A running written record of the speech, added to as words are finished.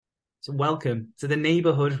So welcome to the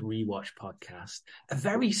Neighborhood Rewatch Podcast, a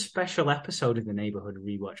very special episode of the Neighborhood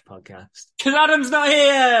Rewatch Podcast. Because Adam's not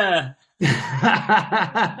here!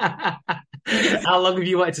 How long have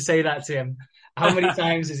you wanted to say that to him? How many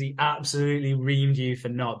times has he absolutely reamed you for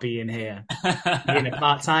not being here? Being a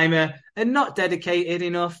part-timer and not dedicated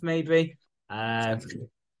enough, maybe. At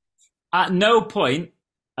no point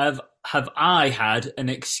have I had an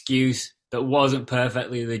excuse that wasn't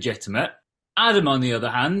perfectly legitimate. Adam, on the other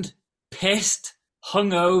hand, pissed,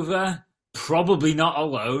 hungover, probably not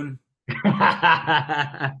alone.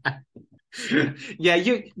 Yeah,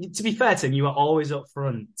 to be fair, Tim, you are always up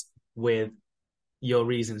front with your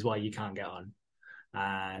reasons why you can't get on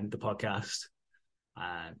the podcast.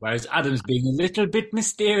 Whereas Adam's being a little bit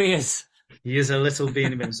mysterious. He is a little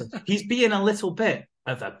being himself. He's being a little bit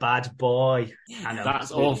of a bad boy. I know,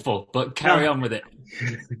 that's awful, but carry on with it.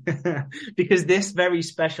 Because this very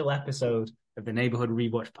special episode of the Neighborhood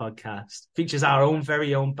Rewatch Podcast features our own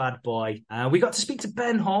very own bad boy. We got to speak to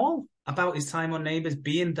Ben Hall about his time on Neighbours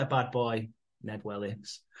being the bad boy, Ned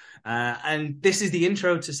Willis. And this is the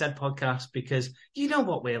intro to said podcast because you know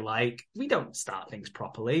what we're like. We don't start things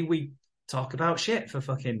properly. We talk about shit for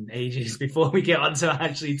fucking ages before we get on to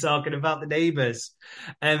actually talking about the Neighbours.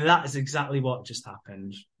 And that is exactly what just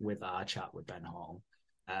happened with our chat with Ben Hall.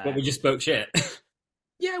 But we just spoke shit.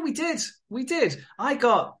 Yeah, we did. We did. I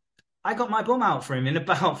got my bum out for him in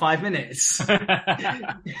about 5 minutes.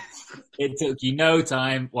 It took you no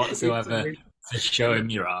time whatsoever to show him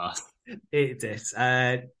your ass. It did.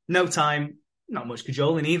 No time, not much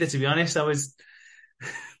cajoling either, to be honest.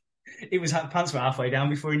 Pants were halfway down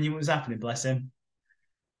before he knew what was happening, bless him.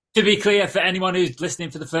 To be clear, for anyone who's listening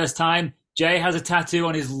for the first time, Jay has a tattoo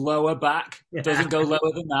on his lower back. Doesn't go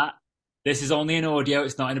lower than that. This is only an audio.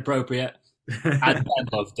 It's not inappropriate. And Ben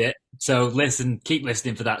loved it. So keep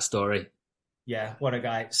listening for that story. Yeah, what a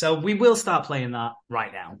guy. So we will start playing that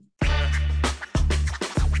right now.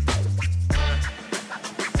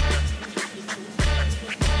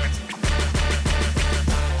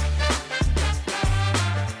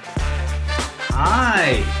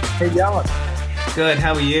 Hi. How you going? Good,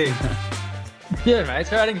 how are you? Good, mate.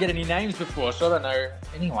 So I didn't get any names before, so I don't know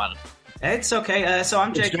anyone. It's okay. So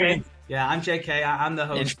I'm JK. Yeah, I'm JK. I'm the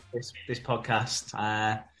host of this podcast.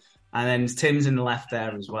 And then Tim's in the left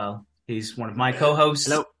there as well. He's one of my co-hosts.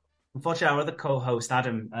 Hello. Unfortunately, our other co-host,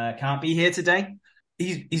 Adam, can't be here today.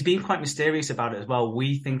 He's been quite mysterious about it as well.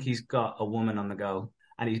 We think he's got a woman on the go,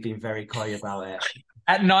 and he's been very coy about it.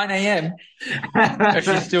 At 9 a.m.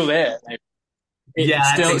 She's still there.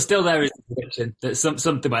 Still there is a prediction that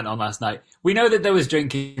something went on last night. We know that there was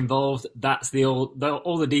drinking involved. That's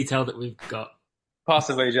all the detail that we've got.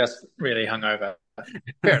 Possibly just really hungover.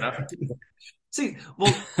 Fair enough. See,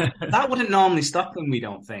 well, that wouldn't normally stop them, we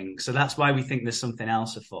don't think. So that's why we think there's something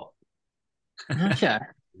else afoot. Okay,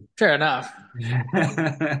 fair enough.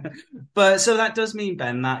 But so that does mean,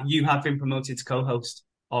 Ben, that you have been promoted to co-host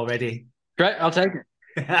already. Great, I'll take it.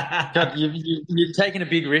 God, you've taken a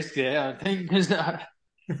big risk there, I think, because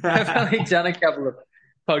I've only done a couple of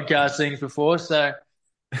podcast things before, so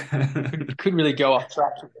could really go off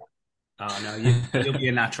track. Oh, no, you'll be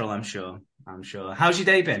a natural, I'm sure. How's your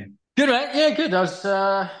day been? Good, mate. Yeah, good. I was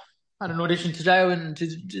had an audition today and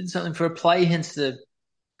did something for a play, hence the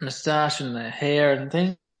moustache and the hair and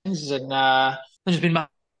things. And I've just been mucking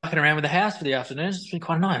around with the house for the afternoon. It's been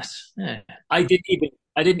quite nice. Yeah. I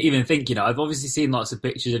didn't even think, I've obviously seen lots of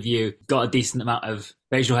pictures of you, got a decent amount of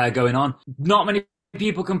facial hair going on. Not many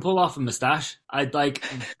people can pull off a moustache.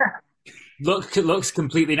 Looks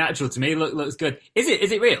completely natural to me. Looks good. Is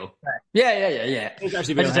it real? Yeah. It's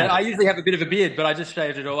actually real hair. I usually have a bit of a beard, but I just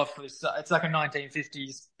shaved it all off for this. It's like a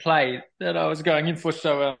 1950s play that I was going in for.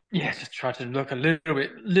 So just try to look a little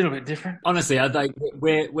bit different. Honestly,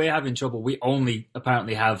 we're having trouble. We only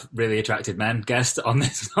apparently have really attractive men guests on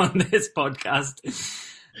this podcast.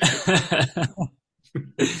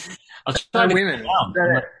 I'll try women.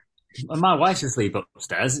 My wife's asleep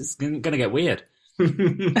upstairs. It's going to get weird. So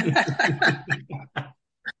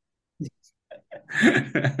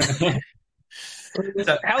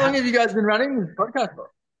how long have you guys been running this podcast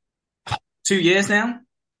for? 2 years now.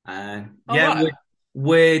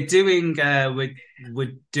 We're doing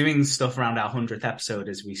stuff around our 100th episode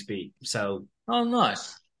as we speak. So,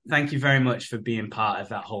 nice. Thank you very much for being part of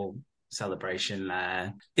that whole celebration.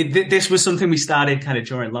 This was something we started kind of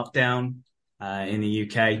during lockdown in the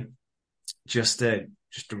UK, just to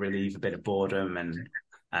relieve a bit of boredom. And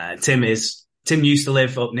Tim used to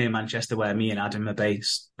live up near Manchester where me and Adam are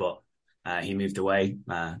based, but he moved away.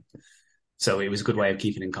 So it was a good way of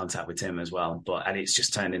keeping in contact with Tim as well. And it's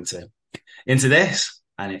just turned into this,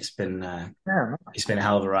 and it's been a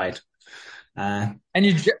hell of a ride. And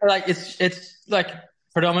it's like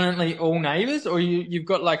predominantly all neighbours, or you've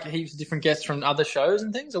got like heaps of different guests from other shows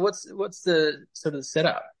and things, or what's the sort of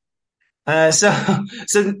setup? So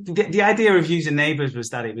the idea of using Neighbours was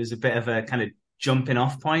that it was a bit of a kind of jumping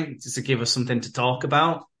off point just to give us something to talk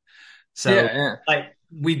about. So like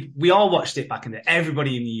we all watched it back in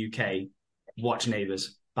everybody in the UK watched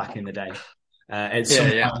Neighbours back in the day. At some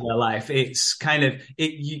point in their life, it's kind of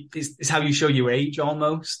it's how you show your age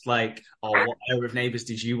almost. Like, or what era of Neighbours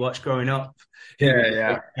did you watch growing up?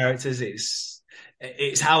 Characters.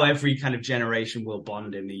 It's how every kind of generation will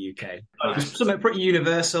bond in the UK. It's something pretty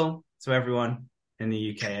universal to everyone in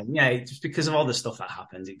the UK, and just because of all the stuff that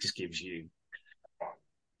happens, it just gives you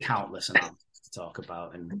countless amounts to talk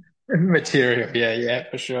about and material. Yeah,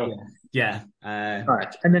 for sure. Yeah.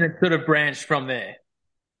 Right, and then it sort of branched from there.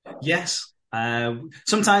 Yes.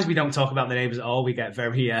 Sometimes we don't talk about the neighbours at all. We get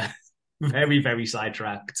very, very, very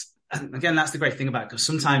sidetracked. And again, that's the great thing about it, because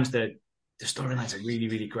sometimes the storylines are really,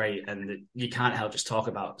 really great, and you can't help just talk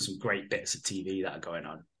about some great bits of TV that are going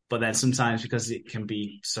on. But then sometimes, because it can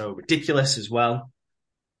be so ridiculous as well.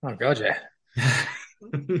 Oh God, yeah.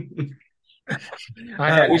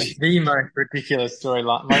 I had the most ridiculous story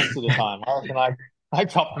most of the time. I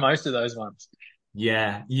topped most of those ones.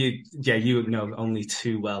 Yeah, you know only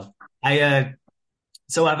too well.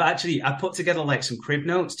 So I put together like some crib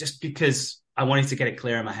notes just because I wanted to get it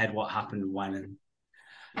clear in my head what happened and when. And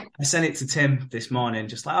I sent it to Tim this morning,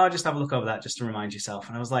 just like, just have a look over that just to remind yourself.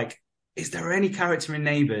 And I was like, is there any character in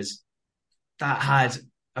Neighbours that had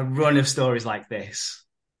a run of stories like this?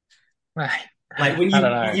 Right. Like when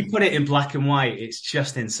you put it in black and white, it's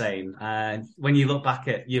just insane. When you look back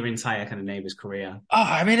at your entire kind of Neighbours career. Oh,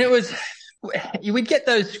 I mean, you would get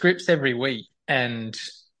those scripts every week and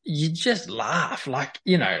you just laugh. Like,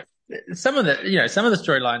 some of the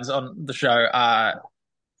storylines on the show are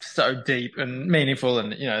so deep and meaningful,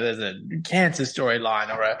 and there's a cancer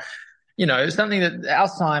storyline or something that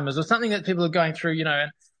Alzheimer's or something that people are going through,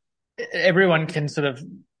 and everyone can sort of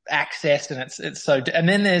access, and it's so, and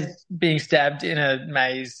then there's being stabbed in a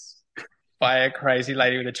maze by a crazy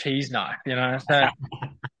lady with a cheese knife, so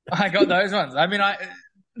I got those ones. I mean,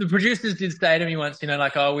 the producers did say to me once,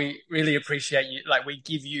 oh, we really appreciate you. Like, we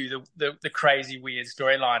give you the crazy, weird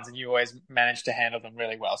storylines, and you always manage to handle them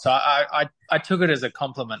really well. So I took it as a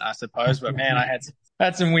compliment, I suppose. But man, I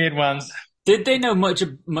had some weird ones. Did they know much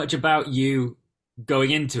about you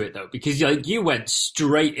going into it though? Because you went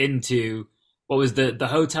straight into what was the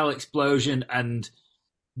hotel explosion and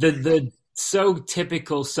the so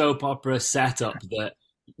typical soap opera setup that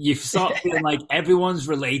you start feeling like everyone's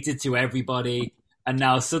related to everybody. And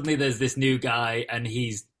now suddenly there's this new guy and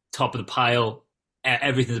he's top of the pile.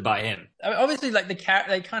 Everything's about him. Obviously, like they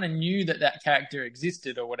kind of knew that character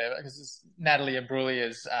existed or whatever, because Natalie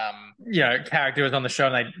Imbruglia's character was on the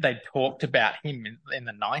show, and they talked about him in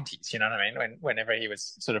the 90s. You know what I mean? Whenever he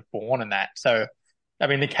was sort of born and that. So, I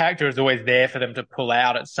mean, the character was always there for them to pull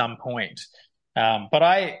out at some point. But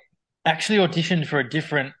I actually auditioned for a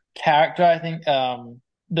different character. I think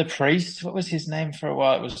the priest. What was his name for a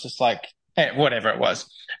while? It was just like. Whatever it was,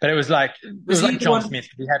 but it was like John Smith.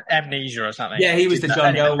 He had amnesia or something. Yeah, he was the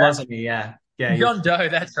John Doe, wasn't he? Yeah, John Doe.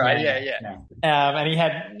 That's right. Yeah. And he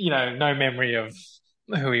had no memory of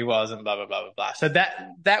who he was and blah blah blah blah blah. So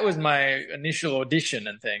that was my initial audition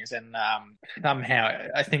and things, and somehow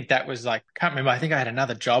I think that was like, can't remember. I think I had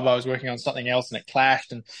another job. I was working on something else, and it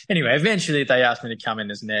clashed. And anyway, eventually they asked me to come in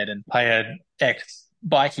as Ned and play an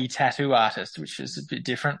ex-bikey tattoo artist, which is a bit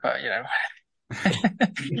different, but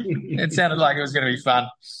it sounded like it was going to be fun.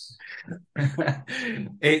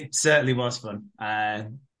 It certainly was fun.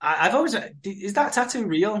 I've always, is that tattoo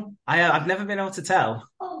real? I've never been able to tell.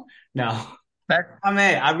 No,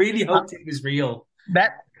 I really hoped it was real.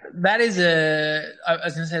 That is I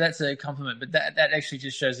was going to say that's a compliment, but that actually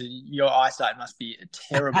just shows that your eyesight must be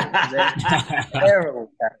terrible. Terrible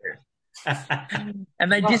tattoo. And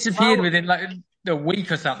they disappeared within like a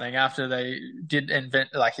week or something after they did invent.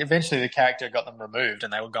 Like, eventually the character got them removed,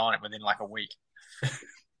 and they were gone within like a week. I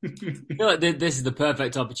feel like this is the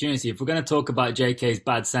perfect opportunity if we're going to talk about JK's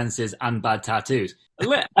bad senses and bad tattoos.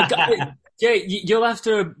 Jay, you'll have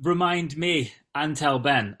to remind me and tell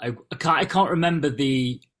Ben. I can't remember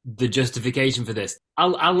the justification for this.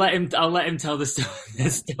 I'll let him tell the story.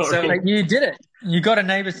 So like, you did it. You got a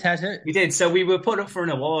Neighbours tattoo. We did. So we were put up for an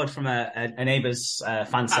award from a Neighbours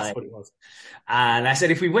fan site. That's what it was. And I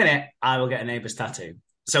said, if we win it, I will get a Neighbours tattoo.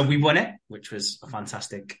 So we won it, which was a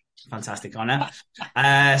fantastic honour.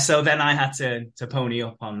 So then I had to pony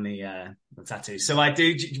up on the tattoo. So I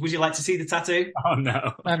do. Would you like to see the tattoo? Oh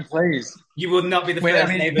no! I'm pleased. You would not be the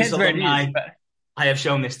first Neighbours alumni I have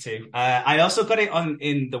shown this too. I also got it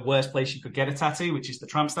in the worst place you could get a tattoo, which is the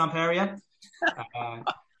tramp stamp area.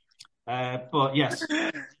 But yes.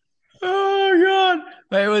 Oh God!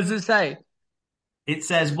 Wait, what does it say? It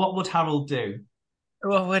says, "What would Harold do?"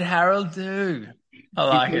 What would Harold do? I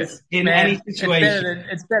like it. Because in Man, any situation,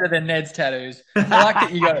 it's better than Ned's tattoos. I like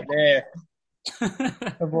that you got it there,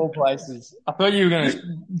 of all places. I thought you were going to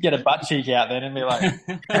get a butt cheek out then and be like,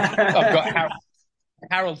 I've got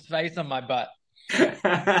Harold's face on my butt.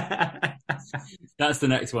 That's the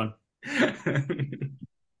next one.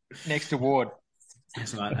 Next award.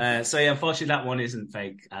 That's right. So yeah, unfortunately, that one isn't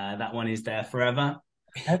fake. That one is there forever.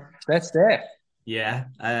 That's there. Yeah,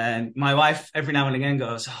 and my wife every now and again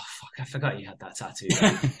goes, "Oh fuck, I forgot you had that tattoo."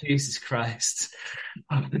 Jesus Christ.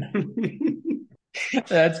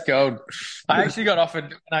 That's gold. I actually got offered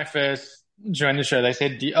when I first joined the show. They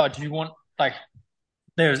said, "Do you want like?"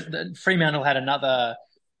 Fremantle had another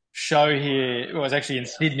show here. It was actually in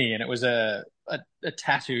Sydney, and it was a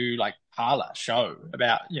tattoo like parlor show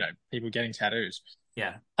about people getting tattoos.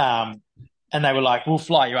 Yeah. And they were like, "We'll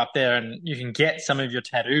fly you up there, and you can get some of your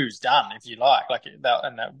tattoos done if you like."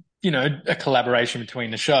 A collaboration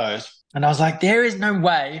between the shows. And I was like, "There is no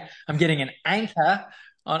way I'm getting an anchor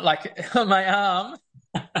on my arm,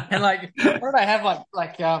 and like, what did I have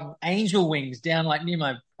like angel wings down like near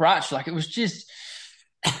my crotch? Like it was just,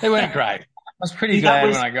 they weren't great. I was pretty glad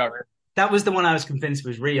when I got rid. That was the one I was convinced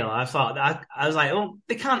was real. I thought I was like, oh,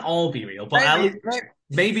 they can't all be real, but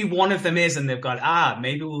maybe one of them is, and they've got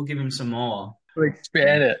maybe we'll give him some more. We'll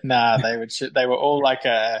expand it. Nah, they were all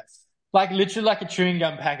literally like a chewing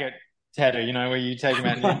gum packet tattoo. Where you take them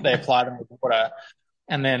out and they apply them with water,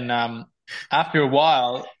 and then after a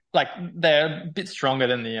while, like they're a bit stronger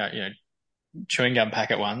than the chewing gum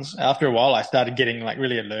packet ones. After a while, I started getting like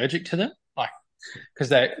really allergic to them, like.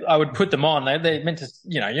 Because I would put them on. They meant to,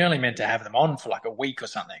 you're only meant to have them on for like a week or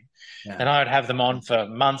something, and I would have them on for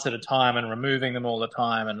months at a time and removing them all the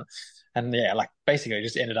time, and yeah, like basically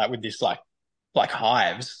just ended up with this like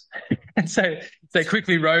hives. And so they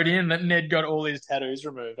quickly wrote in that Ned got all his tattoos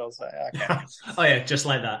removed. I was like, okay, oh yeah, just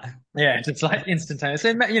like that. Yeah, just like instantaneous.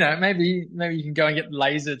 And maybe you can go and get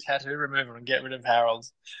laser tattoo removal and get rid of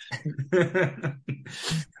Harold's.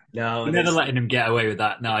 No, we're never letting him get away with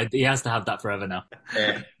that. No, he has to have that forever now.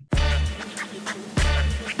 Yeah.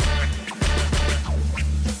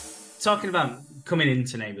 Talking about coming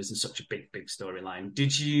into Neighbours and such a big storyline,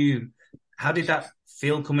 how did that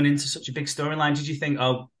feel coming into such a big storyline? Did you think,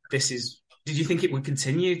 did you think it would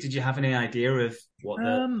continue? Did you have any idea of what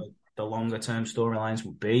the longer term storylines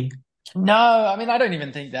would be? No, I mean, I don't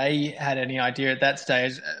even think they had any idea at that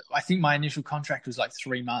stage. I think my initial contract was like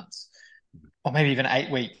 3 months, or maybe even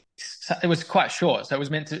 8 weeks. So it was quite short. So it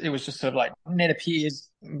was just sort of like Ned appears,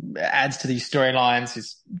 adds to these storylines.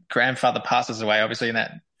 His grandfather passes away, obviously, in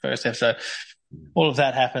that first episode. All of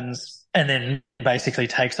that happens and then basically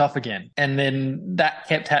takes off again. And then that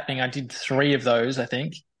kept happening. I did 3 of those, I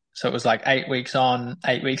think. So it was like 8 weeks on,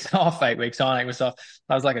 8 weeks off, 8 weeks on, 8 weeks off.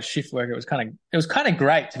 I was like a shift worker. It was kind of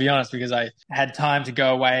great, to be honest, because I had time to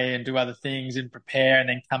go away and do other things and prepare and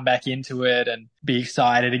then come back into it and be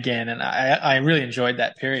excited again. And I really enjoyed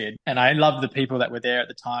that period. And I loved the people that were there at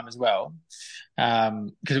the time as well.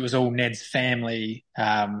 Because it was all Ned's family.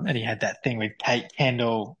 And he had that thing with Kate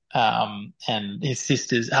Kendall, and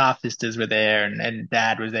his half sisters were there and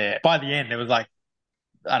Dad was there. By the end, there was like,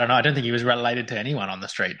 I don't know. I don't think he was related to anyone on the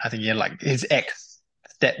street. I think he had like his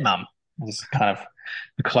ex-stepmom was kind of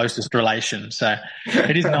the closest relation. So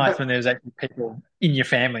it is nice when there's actually people in your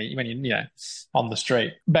family when you're on the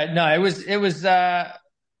street. But no, it was. I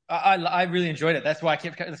really enjoyed it. That's why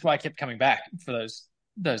I kept coming back for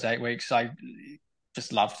those 8 weeks. I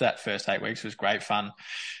just loved that first 8 weeks. It was great fun.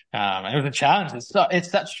 And it was a challenge.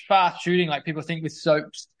 It's such fast shooting. Like people think with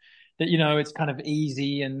soaps that, it's kind of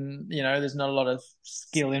easy and, there's not a lot of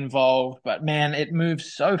skill involved, but man, it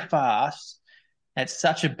moves so fast. It's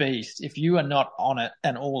such a beast. If you are not on it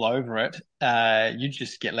and all over it, you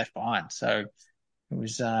just get left behind. So it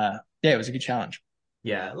was, it was a good challenge.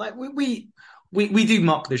 Yeah. Like we do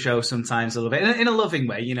mock the show sometimes a little bit in a loving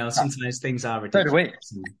way, sometimes things are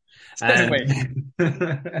ridiculous. So do we.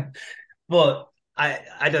 But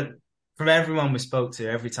I don't, from everyone we spoke to,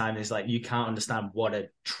 every time it's like, you can't understand what a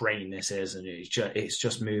train this is. And it's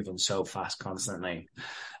just moving so fast constantly.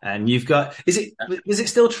 And you've got, is it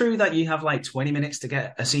still true that you have like 20 minutes to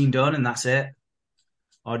get a scene done and that's it?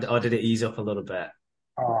 Or did it ease up a little bit?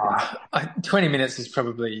 20 minutes is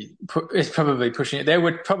probably pushing it. There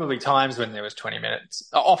were probably times when there was 20 minutes,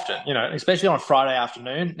 often, especially on a Friday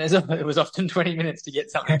afternoon. It was often 20 minutes to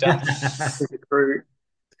get something done. The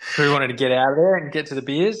crew wanted to get out of there and get to the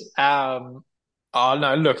beers. Oh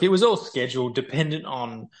no, look, it was all scheduled, dependent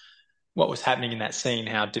on what was happening in that scene,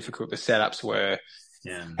 how difficult the setups were,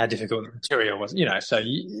 Yeah. how difficult the material was,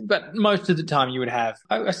 but most of the time you would have,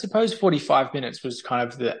 I suppose 45 minutes was kind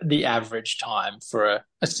of the average time for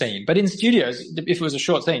a scene. But in studios, if it was a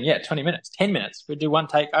short scene, yeah, 20 minutes, 10 minutes. We'd do one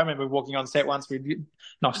take. I remember walking on set once, we'd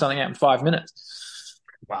knock something out in 5 minutes.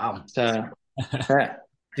 Wow. So, yeah.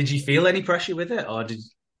 Did you feel any pressure with it, or did?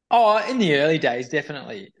 Oh, in the early days,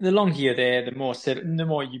 definitely. The longer you're there, the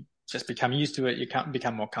more you just become used to it. You can't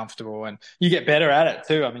become more comfortable, and you get better at it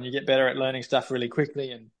too. I mean, you get better at learning stuff really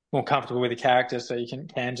quickly and more comfortable with the character, so you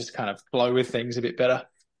can just kind of flow with things a bit better.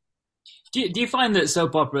 Do you find that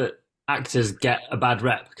soap opera actors get a bad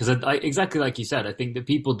rep? Because exactly like you said, I think the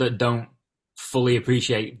people that don't fully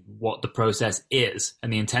appreciate what the process is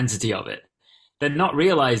and the intensity of it, they're not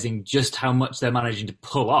realizing just how much they're managing to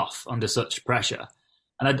pull off under such pressure.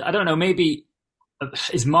 And I don't know, maybe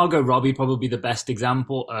is Margot Robbie probably the best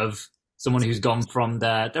example of someone who's gone from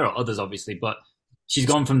there? There are others, obviously, but she's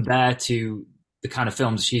gone from there to the kind of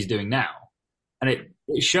films she's doing now. And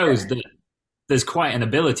it shows that there's quite an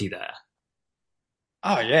ability there.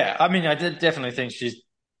 Oh, yeah. I mean, I definitely think she's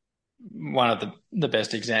one of the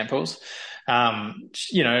best examples. From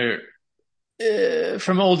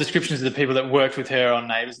all descriptions of the people that worked with her on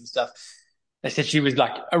Neighbours and stuff, they said she was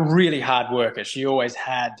like a really hard worker. She always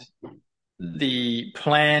had the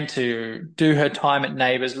plan to do her time at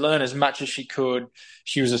Neighbours, learn as much as she could.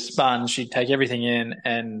 She was a sponge. She'd take everything in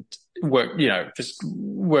and work, just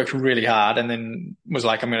worked really hard, and then was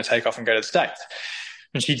like, I'm going to take off and go to the States.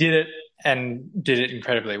 And she did it, and did it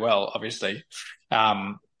incredibly well, obviously.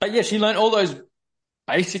 But yeah, she learned all those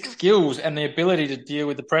basic skills and the ability to deal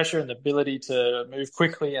with the pressure and the ability to move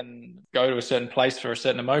quickly and go to a certain place for a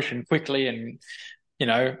certain emotion quickly, and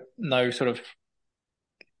no sort of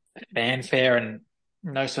fanfare and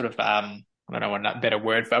no sort of I don't know what a better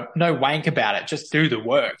word for, no wank about it, just do the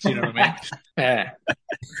work, you know what I mean? Yeah,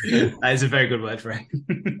 that is a very good word for it.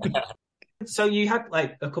 So you had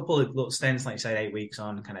like a couple of little stints, like you said, 8 weeks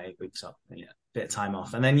on, kind of 8 weeks up, bit of time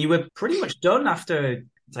off, and then you were pretty much done after.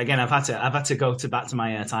 So again, I've had to go back to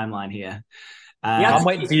my timeline here. I'm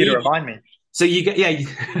waiting for you to remind me. So you get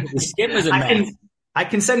the skin was a mess. I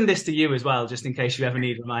can send this to you as well, just in case you ever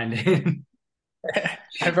need reminding.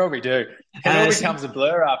 I probably do. It all becomes a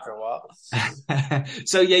blur after a while.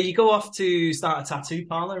 So yeah, you go off to start a tattoo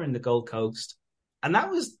parlor in the Gold Coast, and that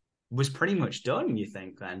was pretty much done, you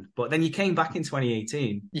think, then? But then you came back in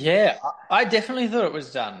 2018. Yeah, I definitely thought it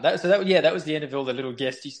was done. That was the end of all the little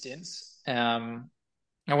guesty stints.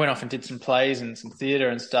 I went off and did some plays and some theatre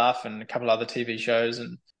and stuff, and a couple other TV shows,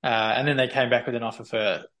 and then they came back with an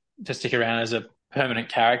offer to stick around as a permanent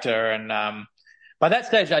character. And by that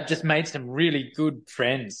stage, I'd just made some really good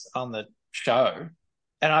friends on the show,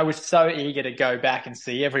 and I was so eager to go back and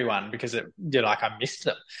see everyone because I missed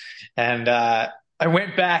them. And I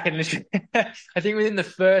went back, and I think within the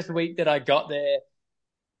first week that I got there,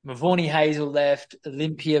 Mavoni Hazel left,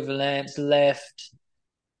 Olympia Valance left.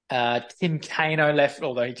 Tim Kano left,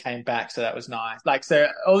 although he came back, so that was nice. So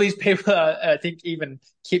all these people, I think even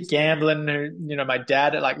Kip Gamblin, who, my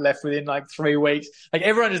dad had left within 3 weeks.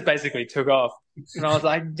 Everyone just basically took off. And I was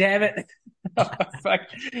like, damn it.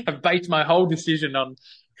 I've based my whole decision on,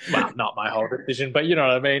 well, not my whole decision, but you know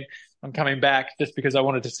what I mean? I'm coming back just because I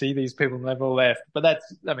wanted to see these people and they've all left. But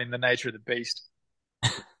that's, the nature of the beast.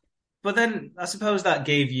 But then I suppose that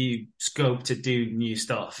gave you scope to do new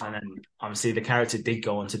stuff. And then obviously the character did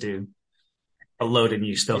go on to do a load of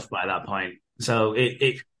new stuff by that point. So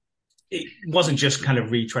it wasn't just kind of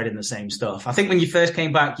retreading the same stuff. I think when you first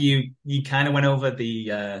came back, you kind of went over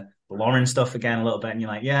the Lauren stuff again a little bit, and you're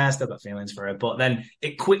like, yeah, I still got feelings for it. But then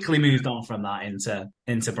it quickly moved on from that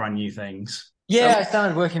into brand new things. Yeah, I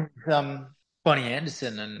started working with Bonnie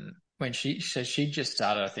Anderson, and when she just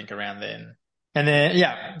started, I think, around then. And then,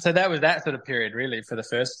 yeah, so that was that sort of period really for the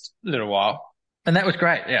first little while. And that was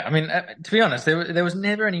great. Yeah. To be honest, there was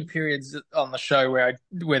never any periods on the show where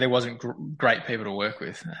there wasn't great people to work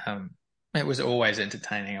with. It was always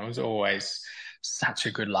entertaining. It was always such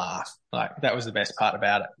a good laugh. That was the best part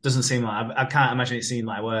about it. Doesn't seem like, I can't imagine it seemed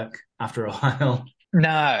like work after a while. No.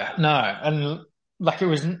 And it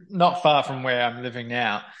was not far from where I'm living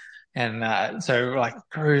now. And so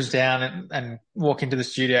cruise down and walk into the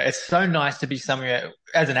studio. It's so nice to be somewhere,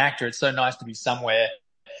 as an actor, it's so nice to be somewhere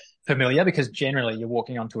familiar, because generally you're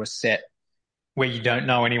walking onto a set where you don't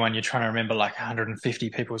know anyone. You're trying to remember 150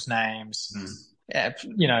 people's names.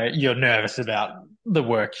 You're nervous about the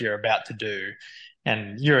work you're about to do,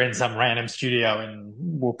 and you're in some random studio in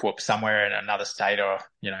whoop somewhere in another state or,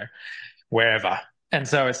 wherever. And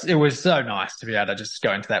so it was so nice to be able to just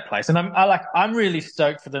go into that place. And I'm really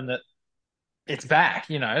stoked for them that it's back,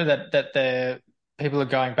 that the people are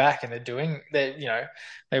going back and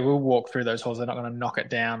they will walk through those halls. They're not going to knock it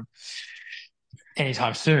down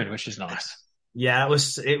anytime soon, which is nice. Yeah, it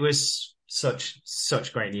was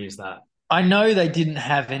such great news that. I know they didn't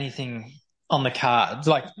have anything on the cards.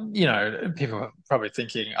 Like, people are probably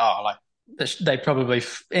thinking, oh, like they probably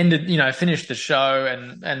finished the show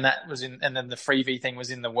and that was and then the freebie thing was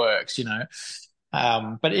in the works,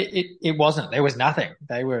 but it wasn't. There was nothing.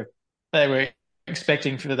 They were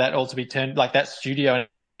expecting for that all to be turned, like that studio and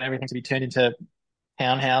everything to be turned into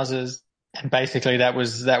townhouses. And basically that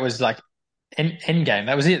was like end game.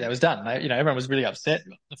 That was it. That was done. Everyone was really upset,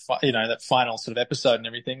 that final sort of episode and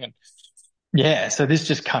everything. And yeah, so this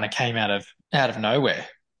just kind of came out of nowhere.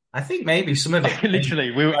 I think maybe some of it. Literally,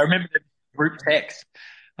 I remember the group text.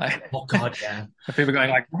 Oh God, yeah. People going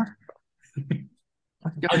like, what?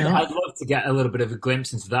 I'd love to get a little bit of a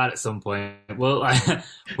glimpse into that at some point.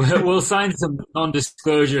 We'll sign some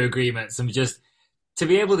non-disclosure agreements and just to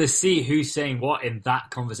be able to see who's saying what in that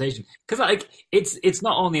conversation. Because it's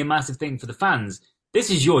not only a massive thing for the fans. This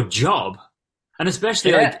is your job, and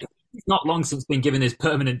especially it's not long since been given this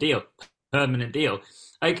permanent deal.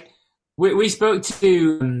 Like we spoke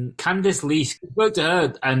to Candice Lee. We spoke to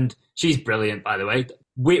her, and she's brilliant, by the way.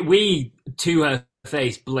 We to her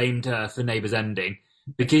face blamed her for Neighbours ending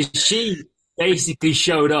because she basically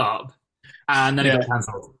showed up and then it got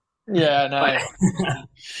cancelled. Yeah, no,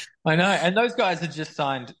 I know. And those guys had just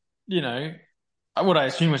signed, what I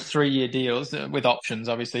assume was 3-year deals with options,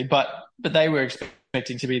 obviously, but they were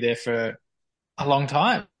expecting to be there for a long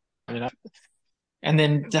time, and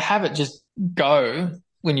then to have it just go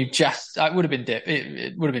when it would have been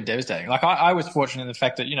it would have been devastating. Like I was fortunate in the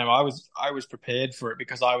fact that I was prepared for it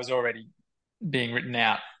because I was already being written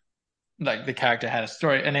out. Like the character had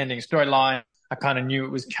an ending storyline. I kind of knew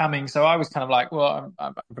it was coming, so I was kind of like, well,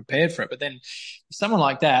 I'm prepared for it. But then someone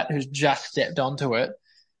like that who's just stepped onto it,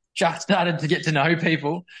 just started to get to know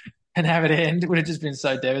people, and have it end would have just been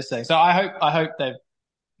so devastating. So I hope they've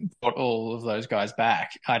brought all of those guys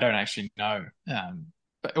back. I don't actually know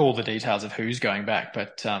but all the details of who's going back,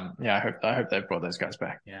 but I hope they've brought those guys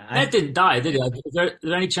back. Yeah, Ned didn't die, did he? Is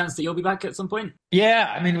there any chance that you'll be back at some point? Yeah,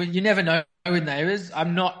 I mean, you never know with Neighbours.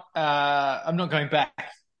 I'm not going back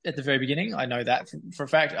at the very beginning. I know that for a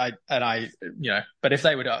fact. But if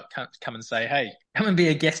they would come and say, hey, come and be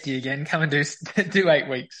a guestie again, come and do 8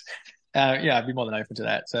 weeks, I'd be more than open to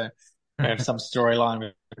that. So have some storyline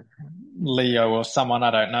with Leo or someone,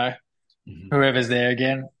 I don't know, whoever's there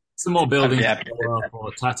again. Some more buildings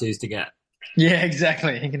or tattoos to get. Yeah,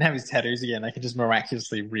 exactly. He can have his tattoos again. They can just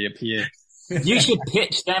miraculously reappear. You should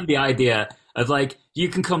pitch them the idea of like, you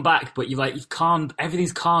can come back, but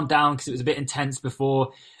everything's calmed down because it was a bit intense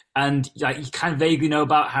before. And like, you kind of vaguely know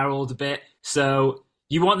about Harold a bit. So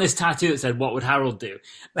you want this tattoo that said, what would Harold do?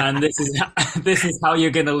 And this is how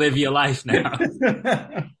you're going to live your life now.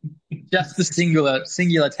 Just the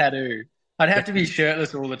singular tattoo. I'd have to be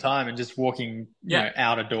shirtless all the time and just walking,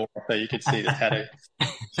 out a door so you could see the tattoo.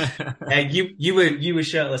 You were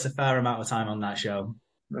shirtless a fair amount of time on that show.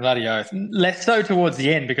 Bloody oath. Less so towards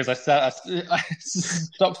the end because I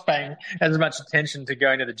stopped paying as much attention to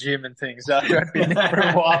going to the gym and things. So I've been there for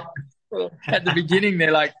a while. At the beginning,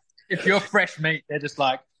 they're like, if you're fresh meat, they're just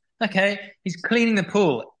like, okay, he's cleaning the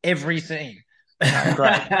pool every scene.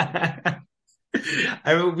 Great.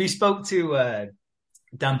 We spoke to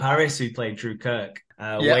Dan Paris, who played Drew Kirk,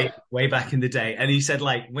 way back in the day, and he said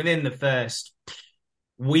like within the first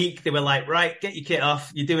week they were like, right, get your kit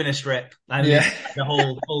off, you're doing a strip, and the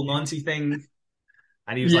whole Monty thing,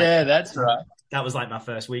 and he was like, yeah, that's right. That was like my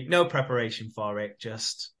first week, no preparation for it,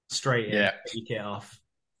 just straight in, get your kit off.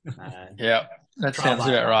 Yeah, that sounds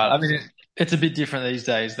about right. I mean, it's a bit different these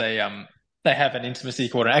days. They have an intimacy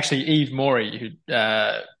coordinator. Actually, Eve Morey,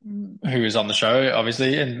 who is on the show,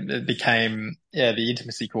 obviously, and became the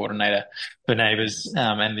intimacy coordinator for Neighbours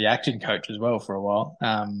and the acting coach as well for a while.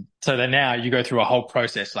 So then now you go through a whole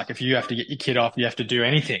process. Like if you have to get your kid off, you have to do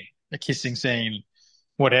anything, a kissing scene,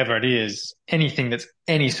 whatever it is, anything that's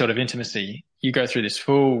any sort of intimacy, you go through this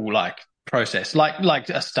full process, like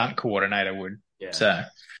a stunt coordinator would. Yeah.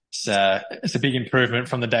 So it's a big improvement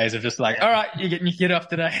from the days of just all right, you're getting your kid off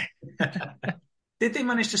today. Did they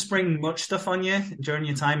manage to spring much stuff on you during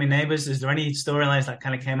your time in Neighbours? Is there any storylines that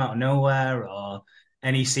kind of came out of nowhere or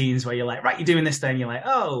any scenes where you're like, right, you're doing this thing, you're like,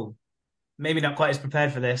 oh, maybe not quite as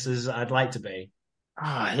prepared for this as I'd like to be?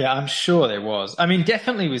 Yeah, I'm sure there was. I mean,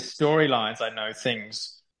 definitely with storylines, I know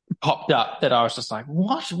things popped up that I was just like,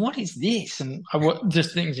 what is this? And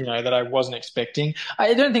just things, that I wasn't expecting.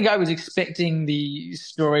 I don't think I was expecting the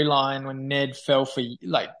storyline when Ned fell for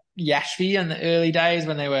like Yashvi in the early days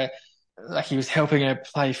when they were like he was helping her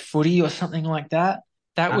play footy or something like that.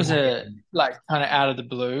 That was like kind of out of the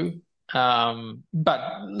blue.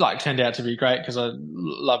 But like turned out to be great because I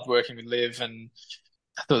loved working with Liv and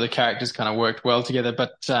I thought the characters kind of worked well together.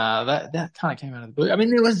 But that kind of came out of the blue. I mean,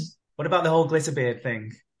 there was. What about the whole Glitterbeard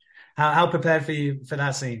thing? How prepared for you for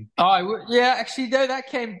that scene? Oh, yeah, actually, no, that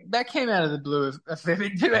came out of the blue a fair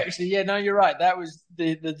bit too. Actually, yeah, no, you're right. That was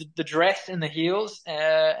the dress and the heels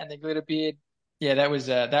and the glitter beard. Yeah, that was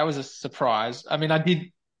a surprise. I mean,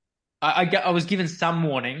 I was given some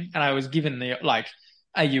warning, and I was given the like,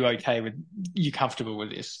 "Are you okay with? You comfortable with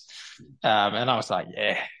this?" And I was like,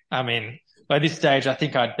 "Yeah." I mean, by this stage, I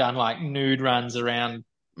think I'd done like nude runs around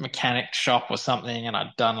mechanic shop or something, and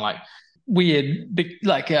I'd done like weird,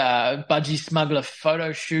 like budgie smuggler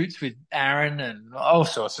photo shoots with Aaron and all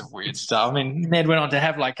sorts of weird stuff. I mean, Ned went on to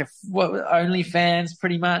have like OnlyFans,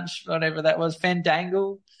 pretty much, whatever that was,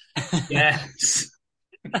 Fandangle. Yes.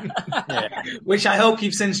 Yeah. Which I hope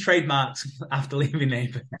you've since trademarked after leaving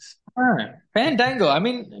Neighbours. Oh, Fandangle. I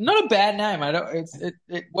mean, not a bad name.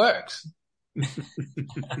 It works.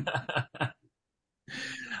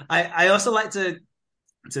 I also like to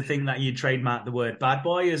think that you trademarked the word bad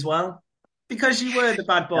boy as well, because you were the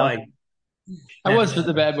bad boy. I was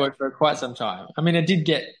the bad boy for quite some time. I mean,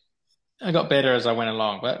 I got better as I went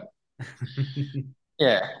along, but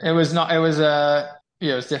yeah, it was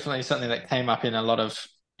definitely something that came up in a lot of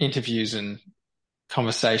interviews and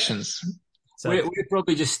conversations. So we're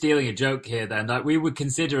probably just stealing a joke here then. Like we were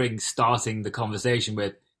considering starting the conversation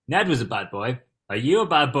with Ned was a bad boy. Are you a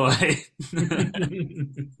bad boy?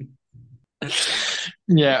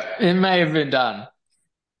 Yeah, it may have been done.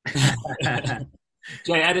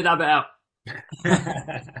 Jay, edit that bit out.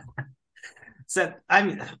 So I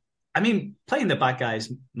mean, playing the bad guy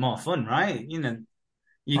is more fun, right? You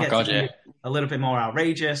get to be a little bit more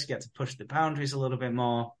outrageous, get to push the boundaries a little bit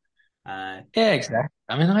more. Yeah, exactly.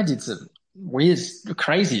 I mean, I did some weird,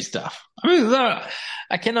 crazy stuff. I mean,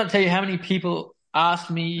 I cannot tell you how many people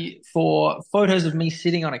asked me for photos of me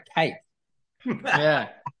sitting on a cape. Yeah.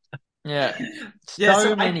 Yeah.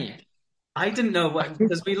 So many. I didn't know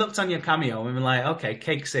because we looked on your Cameo and we were like, okay,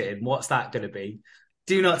 cake sitting, what's that going to be?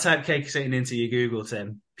 Do not type cake sitting into your Google,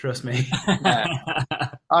 Tim. Trust me. Yeah.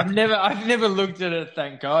 I've never looked at it,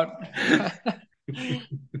 thank God.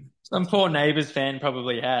 Some poor Neighbours fan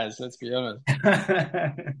probably has, let's be honest.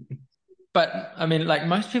 But I mean, like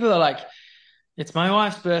most people are like, it's my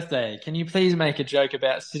wife's birthday. Can you please make a joke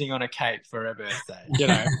about sitting on a cape for her birthday?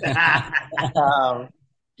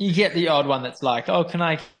 You get the odd one that's like, oh, can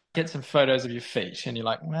I get some photos of your feet? And you're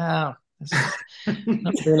like, wow, that's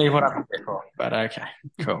not really what I'm here for. But okay,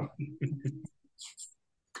 cool.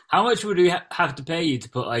 How much would we have to pay you to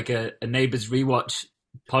put like a Neighbours Rewatch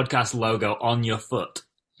podcast logo on your foot?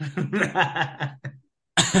 And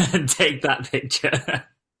take that picture.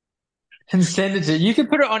 And send it to you. You could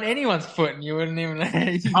put it on anyone's foot and you wouldn't even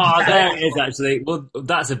know. Oh, there it is actually. Well,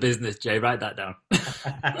 that's a business, Jay. Write that down.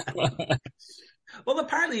 Well,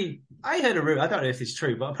 apparently, I heard a rumor, I don't know if it's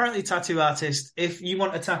true, but apparently tattoo artists, if you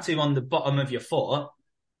want a tattoo on the bottom of your foot,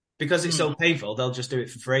 because it's so painful, they'll just do it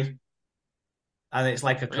for free. And it's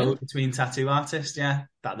like a code between tattoo artists, that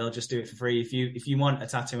they'll just do it for free. If you want a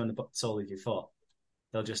tattoo on the sole of your foot,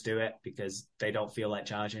 they'll just do it because they don't feel like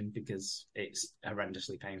charging because it's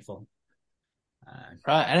horrendously painful.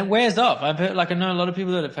 Right, and it wears off. I've heard, I know a lot of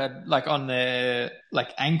people that have had on their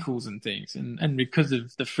ankles and things, and because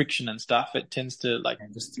of the friction and stuff, it tends to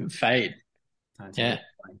just fade. Yeah.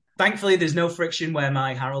 Thankfully, there's no friction where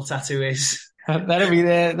my Harold tattoo is. That'll be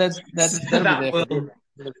there. That'll that be there.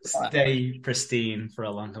 Will stay pristine for a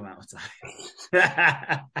long amount of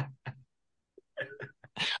time.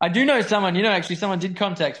 I do know someone. Actually, someone did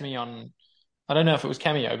contact me on. I don't know if it was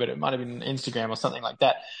Cameo, but it might have been Instagram or something like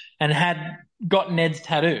that, and had got Ned's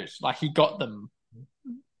tattoos. He got them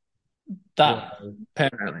done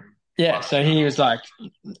permanently. Yeah, so he was a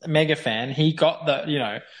mega fan. He got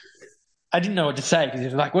I didn't know what to say because he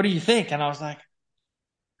was like, "What do you think?" And I was like,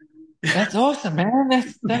 "That's awesome, man.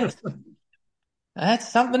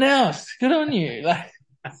 That's something else. Good on you."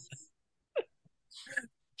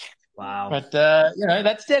 Wow. But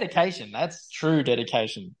that's dedication. That's true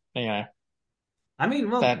dedication. I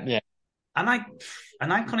mean, well, an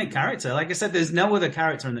iconic character. Like I said, there's no other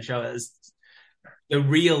character in the show as the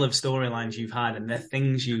reel of storylines you've had and the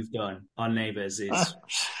things you've done on Neighbours is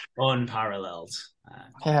unparalleled.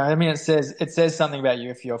 Yeah, I mean, it says something about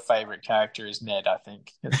you if your favorite character is Ned. I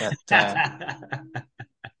think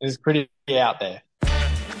It's pretty out there.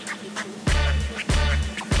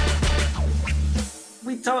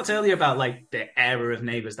 We talked earlier about like the era of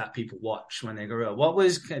Neighbours that people watch when they grow up.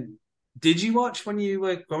 Did you watch when you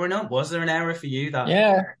were growing up? Was there an era for you that?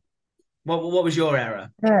 Yeah. What was your era?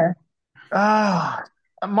 Yeah. Ah,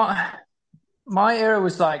 my era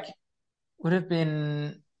was like would have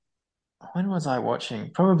been when was I watching?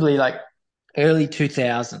 Probably like early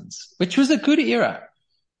 2000s, which was a good era.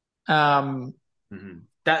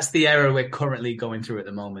 That's the era we're currently going through at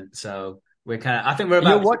the moment. So we're I think we're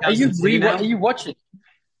about Are you 2002 now. are you watching?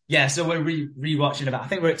 Yeah, so we're rewatching about. I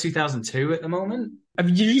think we're at 2002 at the moment. I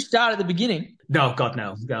mean, did you start at the beginning? No, God,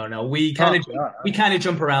 no. We kind of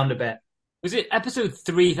jump around a bit. Was it episode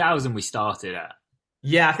 3000 we started at?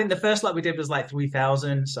 Yeah, I think the first lot we did was like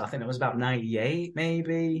 3000. So I think it was about 98,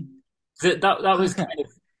 maybe. That was kind of.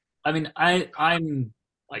 I mean, I'm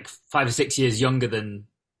like 5 or 6 years younger than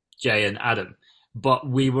Jay and Adam, but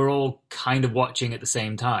we were all kind of watching at the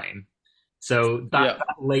same time. So that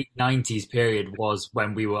late 90s period was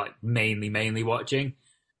when we were like mainly watching.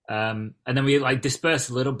 And then we like dispersed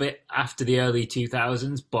a little bit after the early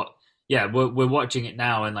 2000s. But yeah, we're watching it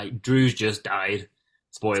now, and like Drew's just died.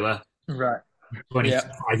 Spoiler. Right.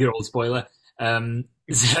 25-year-old spoiler. So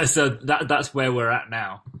that's where we're at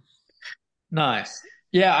now. Nice.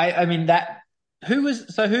 Yeah, I mean that. Who were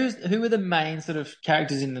the main sort of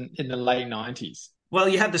characters in the late 90s? Well,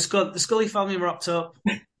 you had the Scully family rocked up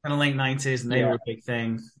in the late 90s, and they were a big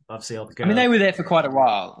thing. Obviously, all the girls. I mean, they were there for quite a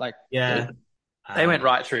while. Like, they went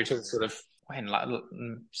right through to sort of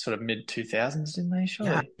mid 2000s, didn't they?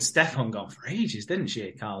 Surely. Yeah, Steph hung on for ages, didn't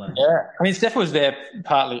she, Carla? Yeah, I mean, Steph was there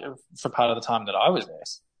partly for part of the time that I was there.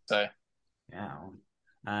 So, yeah,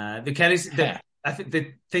 the Kennedys. I think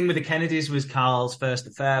the thing with the Kennedys was Carl's first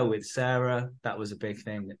affair with Sarah. That was a big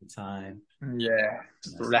thing at the time. Yeah,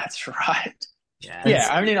 that's right. Yeah,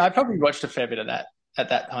 I mean, I probably watched a fair bit of that at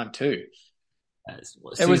that time too.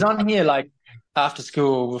 It was on here like after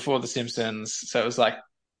school before The Simpsons, so it was like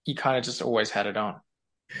you kind of just always had it on.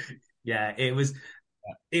 Yeah, it was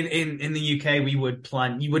in the UK. You would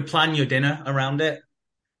plan your dinner around it.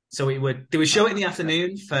 So they would show it in the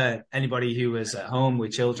afternoon for anybody who was at home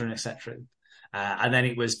with children, etc. And then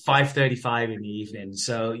it was 5:35 in the evening.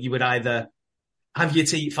 So you would either have your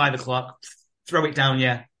tea at 5 o'clock, throw it down,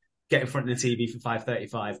 get in front of the TV for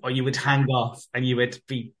 5:35, or you would hang off and you would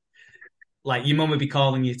be like, your mum would be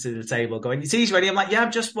calling you to the table going, your tea's ready. I'm like, yeah,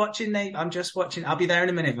 I'm just watching, Nate. I'm just watching. I'll be there in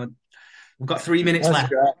a minute. We've got 3 minutes left.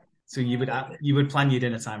 Great. So you would plan your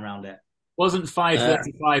dinner time around it. Wasn't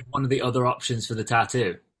 5:35 one of the other options for the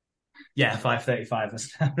tattoo? Yeah, 5:35.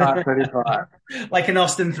 5:35. Like an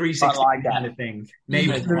Austin 360 kind of thing.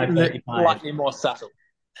 Maybe 5:35. Slightly more subtle.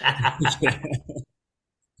 I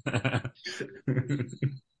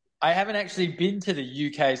haven't actually been to the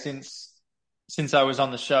UK since I was on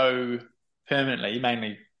the show permanently,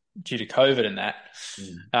 mainly due to COVID and that.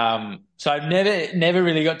 So I've never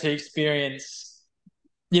really got to experience,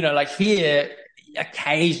 like here,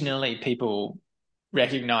 occasionally people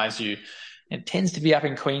recognize you. It tends to be up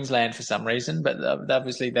in Queensland for some reason, but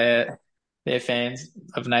obviously they're fans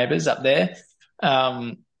of Neighbours up there.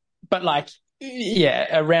 But like,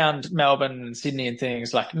 around Melbourne and Sydney and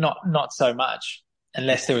things, like not so much,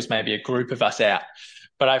 unless there was maybe a group of us out.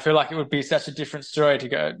 But I feel like it would be such a different story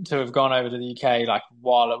to have gone over to the UK like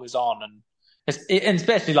while it was on, and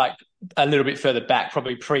especially like a little bit further back,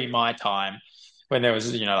 probably pre my time, when there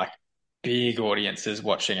was like big audiences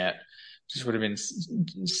watching it. Just would have been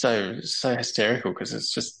so hysterical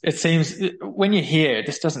because it seems when you hear it,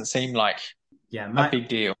 this doesn't seem like a big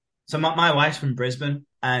deal. So my wife's from Brisbane,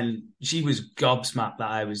 and she was gobsmacked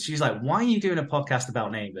that she's like, why are you doing a podcast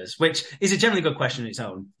about Neighbours? Which is a generally good question in its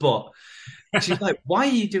own, but she's like, why are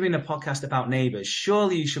you doing a podcast about Neighbours?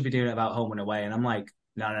 Surely you should be doing it about Home and Away. And I'm like,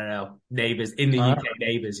 no. Neighbours in the UK,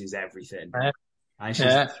 Neighbours is everything. And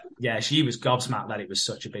she was gobsmacked that it was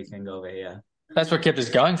such a big thing over here. That's what kept us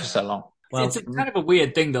going for so long. Well, it's kind of a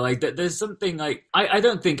weird thing though. Like, there's something like I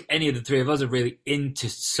don't think any of the three of us are really into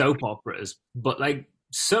soap operas, but like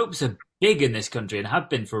soaps are big in this country and have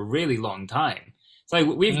been for a really long time. It's like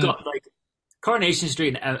we've got like Coronation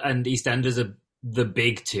Street and EastEnders are the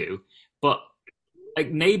big two, but like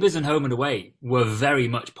Neighbours and Home and Away were very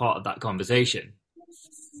much part of that conversation.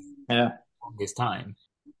 Yeah, longest time.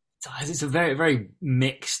 So it's a very very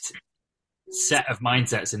mixed set of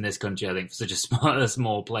mindsets in this country. I think for such a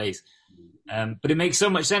small place. But it makes so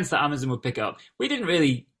much sense that Amazon would pick it up. We didn't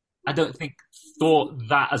really, I don't think, thought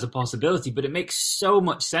that as a possibility, but it makes so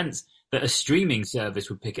much sense that a streaming service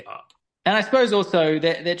would pick it up. And I suppose also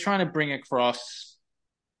they're trying to bring across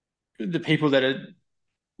the people that are,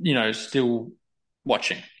 still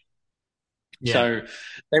watching. Yeah. So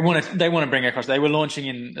they want to bring it across. They were launching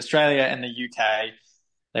in Australia and the UK.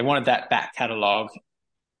 They wanted that back catalogue,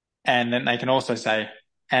 and then they can also say,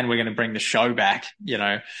 and we're going to bring the show back.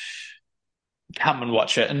 Come and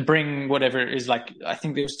watch it, and bring whatever it is. Like, I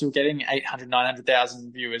think they were still getting 800,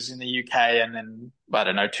 900,000 viewers in the UK, and then I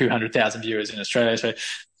don't know, 200,000 viewers in Australia. So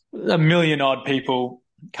 1 million odd people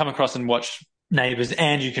come across and watch Neighbours,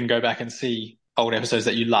 and you can go back and see old episodes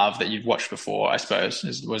that you love that you've watched before, I suppose,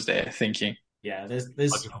 was their thinking. Yeah, there's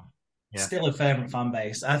still a fervent fan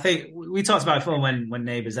base. I think we talked about it before when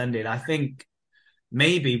Neighbours ended. I think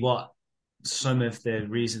maybe what some of the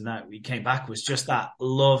reason that we came back was just that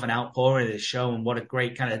love and outpouring of this show, and what a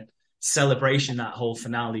great kind of celebration that whole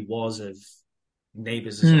finale was of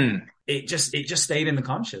Neighbours. It just stayed in the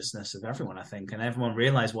consciousness of everyone, I think, and everyone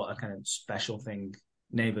realized what a kind of special thing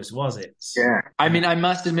Neighbours was. I mean, I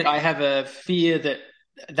must admit, I have a fear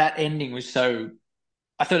that ending was so.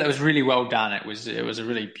 I thought that was really well done. It was a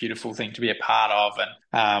really beautiful thing to be a part of,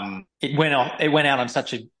 and it went out on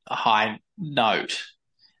such a high note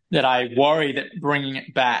that I worry that bringing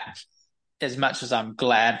it back, as much as I'm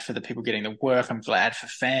glad for the people getting the work, I'm glad for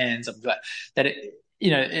fans, I'm glad that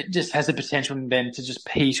it just has the potential then to just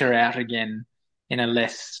peter out again in a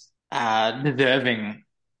less deserving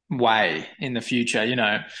way in the future.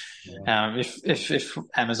 If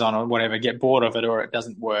Amazon or whatever get bored of it, or it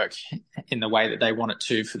doesn't work in the way that they want it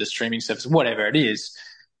to for the streaming service, whatever it is,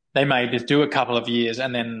 they may just do a couple of years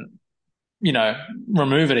and then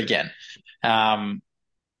remove it again. And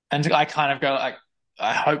I kind of go like,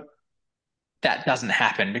 I hope that doesn't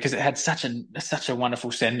happen, because it had such a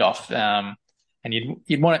wonderful send off, and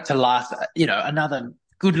you'd want it to last another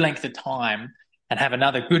good length of time and have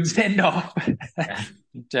another good send off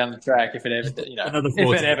down the track if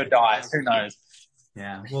it ever dies. Who knows?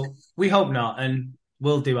 Yeah, well, we hope not, and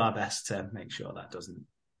we'll do our best to make sure that doesn't.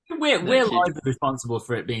 We're largely responsible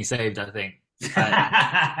for it being saved, I think.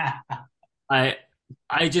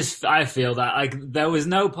 I feel that, like, there was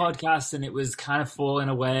no podcast and it was kind of falling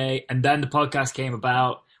away, and then the podcast came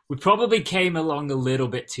about. We probably came along a little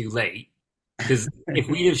bit too late, because if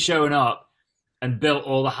we'd have shown up and built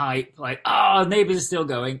all the hype, like, Neighbours is still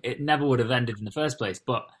going, it never would have ended in the first place.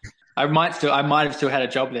 But I might have still had a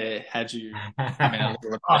job there had you come in a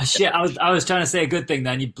little bit. Oh shit! I was trying to say a good thing,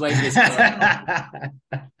 then you blamed this. But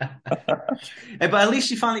at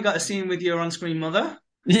least you finally got a scene with your on-screen mother.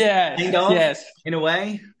 Yeah. Yes. In a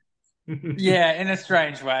way. Yeah, in a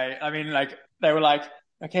strange way. I mean, like, they were like,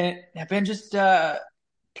 okay, now Ben, just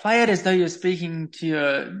play it as though you're speaking to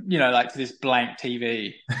your, like, to this blank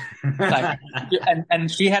TV. Like,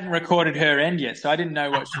 and she hadn't recorded her end yet, so I didn't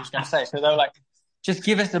know what she was going to say. So they were like, just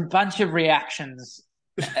give us a bunch of reactions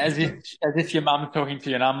as if your mum's talking to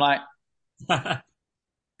you. And I'm like, well,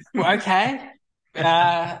 okay.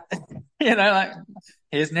 Like,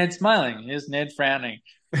 here's Ned smiling, here's Ned frowning.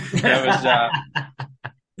 It was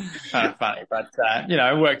kind of funny, but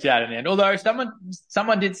it worked out in the end. Although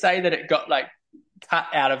someone did say that it got, like, cut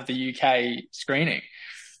out of the UK screening.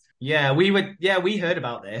 Yeah, we heard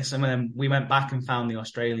about this, and then we went back and found the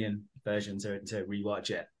Australian version to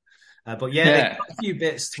rewatch it. But they got a few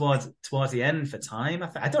bits towards the end for time.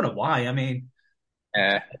 I don't know why. I mean,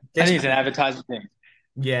 I think it's an advertising thing.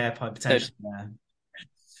 Yeah, potentially. Yeah.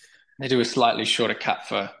 They do a slightly shorter cut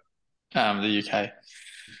for the UK.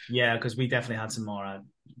 Yeah, because we definitely had some more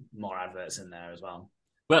adverts in there as well.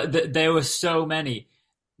 Well, there were so many.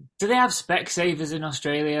 Do they have Specsavers in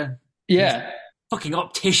Australia? Yeah. These fucking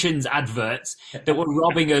opticians adverts that were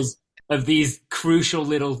robbing us of these crucial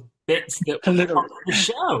little bits that were the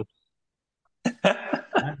show.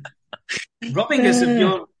 Robbing us of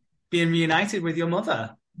your being reunited with your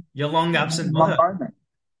mother, your long absent mother.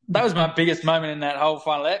 That was my biggest moment in that whole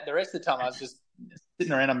final act. The rest of the time I was just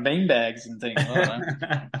sitting around on beanbags and things. I don't know.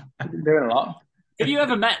 Didn't do it a lot. Have you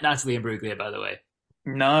ever met Natalie Imbruglia, by the way?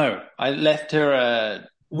 No, I left her.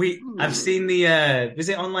 I've seen the. Was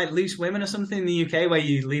it on, like, Loose Women or something in the UK where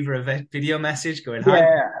you leave her a video message going, "Hi"?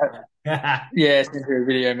 Yeah, send her a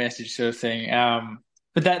video message sort of thing.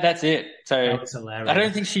 But that's it. So I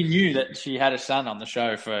don't think she knew that she had a son on the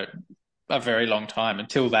show for a very long time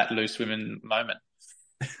until that Loose Women moment.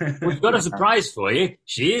 We've got a surprise for you.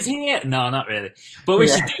 She is here. No, not really. But we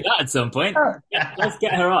should do that at some point. Yeah, let's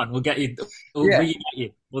get her on. We'll get you. We'll reunite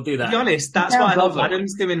you. We'll do that. To be honest, that's what I love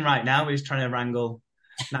Adam's doing right now. He's trying to wrangle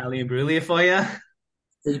Natalie Imbruglia for you.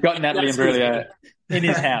 He's got Natalie Imbruglia in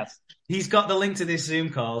his house. He's got the link to this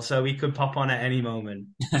Zoom call, so we could pop on at any moment.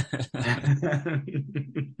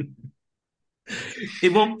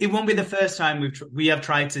 It won't be the first time we have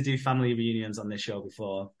tried to do family reunions on this show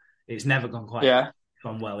before. It's never gone quite. Yeah.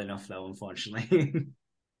 gone well enough, though, unfortunately.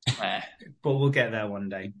 Eh, But we'll get there one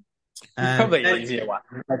day. probably the easier one,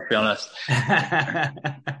 let's be honest.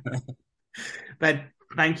 But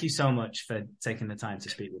thank you so much for taking the time to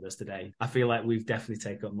speak with us today. I feel like we've definitely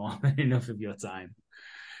taken up more than enough of your time.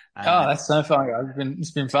 Oh, that's so fun, guys.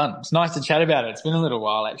 It's been fun. It's nice to chat about it. It's been a little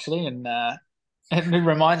while actually, and it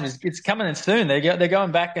reminds me it's coming in soon. They're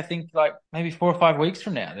going back. I think like maybe 4 or 5 weeks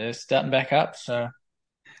from now. They're starting back up. So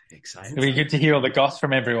Exciting. it'll be good to hear all the goss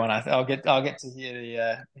from everyone. I'll get to hear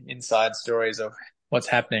the inside stories of what's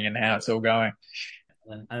happening and how it's all going.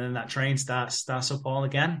 And then that train starts up all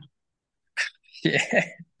again. Yeah.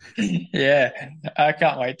 Yeah. I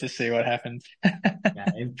can't wait to see what happens. Yeah,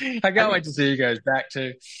 I can't wait to see who goes back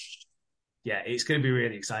too. Yeah, it's going to be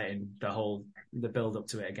really exciting, the build up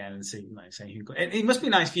to it again, and see, like say, who. It must be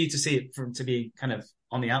nice for you to see it to be kind of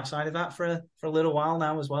on the outside of that for a little while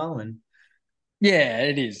now as well. And yeah,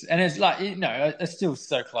 it is, and it's like it's still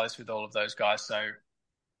so close with all of those guys, so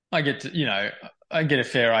I get to I get a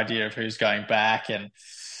fair idea of who's going back and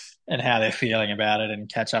how they're feeling about it,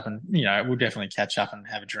 and catch up, and we'll definitely catch up and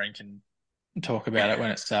have a drink and talk about it when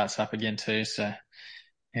it starts up again too. So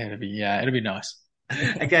yeah, it'll be nice.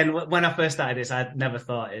 Again, when I first started this, I'd never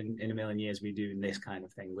thought in a million years we'd do this kind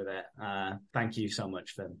of thing with it. Thank you so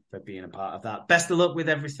much for being a part of that. Best of luck with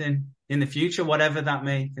everything in the future, whatever that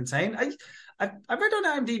may contain. I read on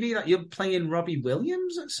IMDb that you're playing Robbie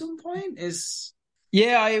Williams at some point.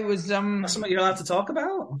 Yeah, it was that something you're allowed to talk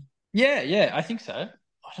about? Yeah, I think so. I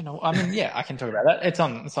don't know. I mean, yeah, I can talk about that. It's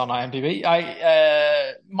on IMDb.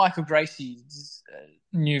 Michael Gracie's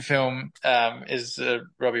new film is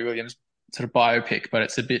Robbie Williams' sort of biopic, but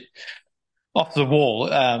it's a bit off the wall.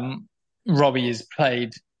 Robbie is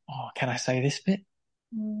played. Oh, can I say this bit?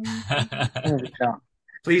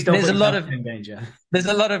 Please don't. There's a lot of in danger. There's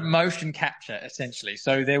a lot of motion capture essentially.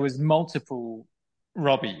 So there was multiple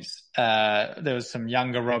Robbies. There was some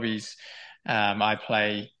younger Robbies. I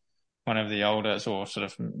play one of the older or sort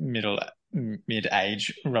of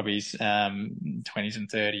mid-age Robbies, 20s and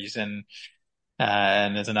 30s,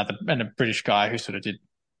 and there's a British guy who sort of did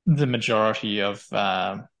the majority of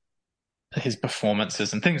his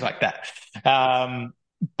performances and things like that.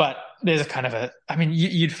 But there's a kind of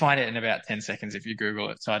you'd find it in about 10 seconds if you Google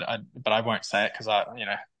it. So but I won't say it because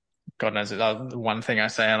God knows the one thing I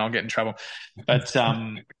say and I'll get in trouble. But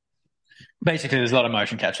basically, there's a lot of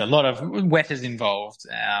motion capture, a lot of wetters involved,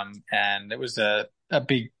 and it was a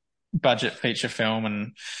big budget feature film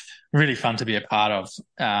and really fun to be a part of.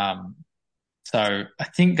 So I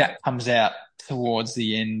think that comes out towards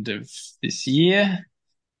the end of this year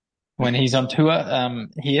when he's on tour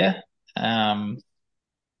here.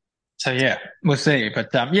 So yeah, we'll see. But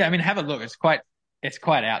yeah, I mean, have a look. It's quite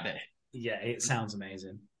out there. Yeah, it sounds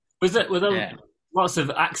amazing. Was there lots of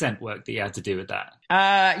accent work that you had to do with that?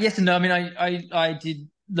 Yes and no. I mean, I did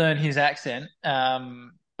learn his accent,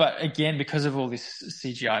 but again, because of all this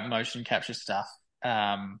CGI motion capture stuff,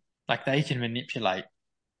 like they can manipulate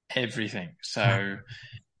everything. So,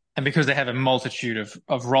 and because they have a multitude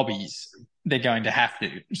of Robbies, they're going to have to.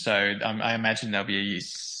 So I imagine there'll be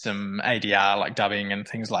some ADR like dubbing and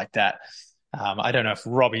things like that. I don't know if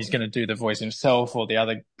Robbie's going to do the voice himself or the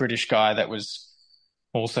other British guy that was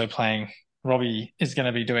also playing Robbie is going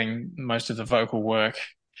to be doing most of the vocal work.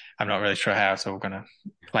 I'm not really sure how it's all going to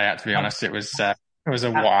play out, to be honest. It was a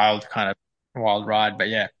wild ride, but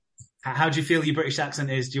yeah. How do you feel your British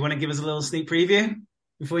accent is? Do you want to give us a little sneak preview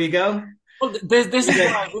before you go? Well, this is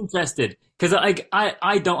where I'm interested, because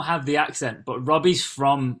I don't have the accent, but Robbie's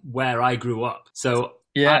from where I grew up. So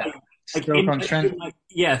yeah,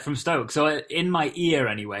 from Stoke. So in my ear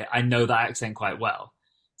anyway, I know that accent quite well.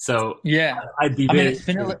 So yeah, I'd be. It's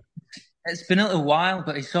been a little while,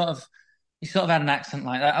 but he sort of had an accent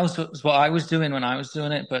like that. Was what I was doing when I was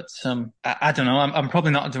doing it, but I don't know. I'm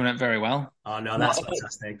probably not doing it very well. Oh no, that's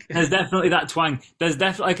fantastic. There's definitely that twang. There's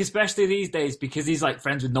definitely, like, especially these days, because he's like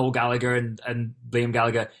friends with Noel Gallagher and Liam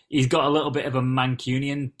Gallagher. He's got a little bit of a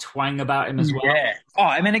Mancunian twang about him as well. Yeah. Oh,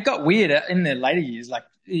 I mean, it got weird in the later years. Like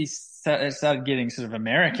he started getting sort of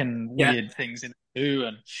American weird things in it too,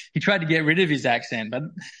 and he tried to get rid of his accent, but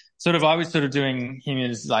I was doing him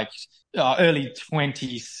as like early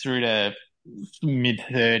 20s through to mid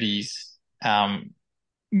 30s.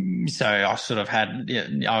 So I sort of had,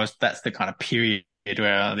 that's the kind of period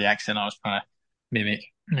where the accent I was trying to mimic.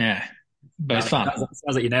 Yeah. But it's fun. Sounds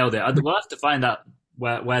like you nailed it. We'll have to find out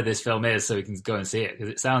where this film is so we can go and see it, because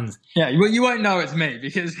it sounds. Yeah. Well, you won't know it's me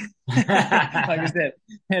because, like I said,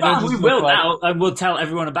 we will now, and we'll tell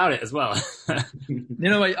everyone about it as well.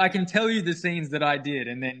 I can tell you the scenes that I did,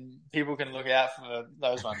 and then people can look out for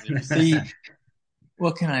those ones. If you see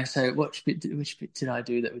what can I say? Which bit did I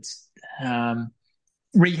do that was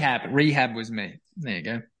rehab? Rehab was me. There you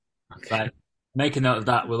go. Okay. Right. Make a note of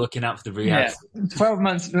that. We're looking out for the rehab. Yeah, 12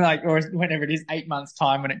 months, like, or whenever it is, 8 months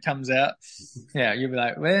time when it comes out. Yeah, you'll be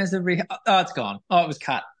like, "Where's the rehab? Oh, it's gone. Oh, it was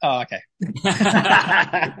cut. Oh, okay."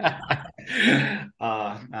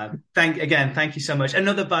 Thank you so much.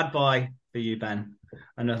 Another bad boy for you, Ben.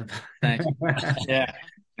 Another. Thank you. Yeah.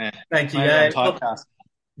 Thank you.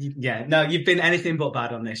 No, you've been anything but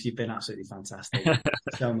bad on this. You've been absolutely fantastic.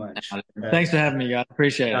 So much. Thanks for having me, guys.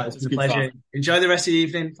 Appreciate it. It's been a pleasure. Fun. Enjoy the rest of the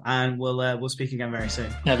evening, and we'll speak again very soon.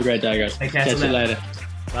 Have a great day, guys. Take care. Catch you later.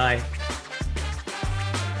 Bye.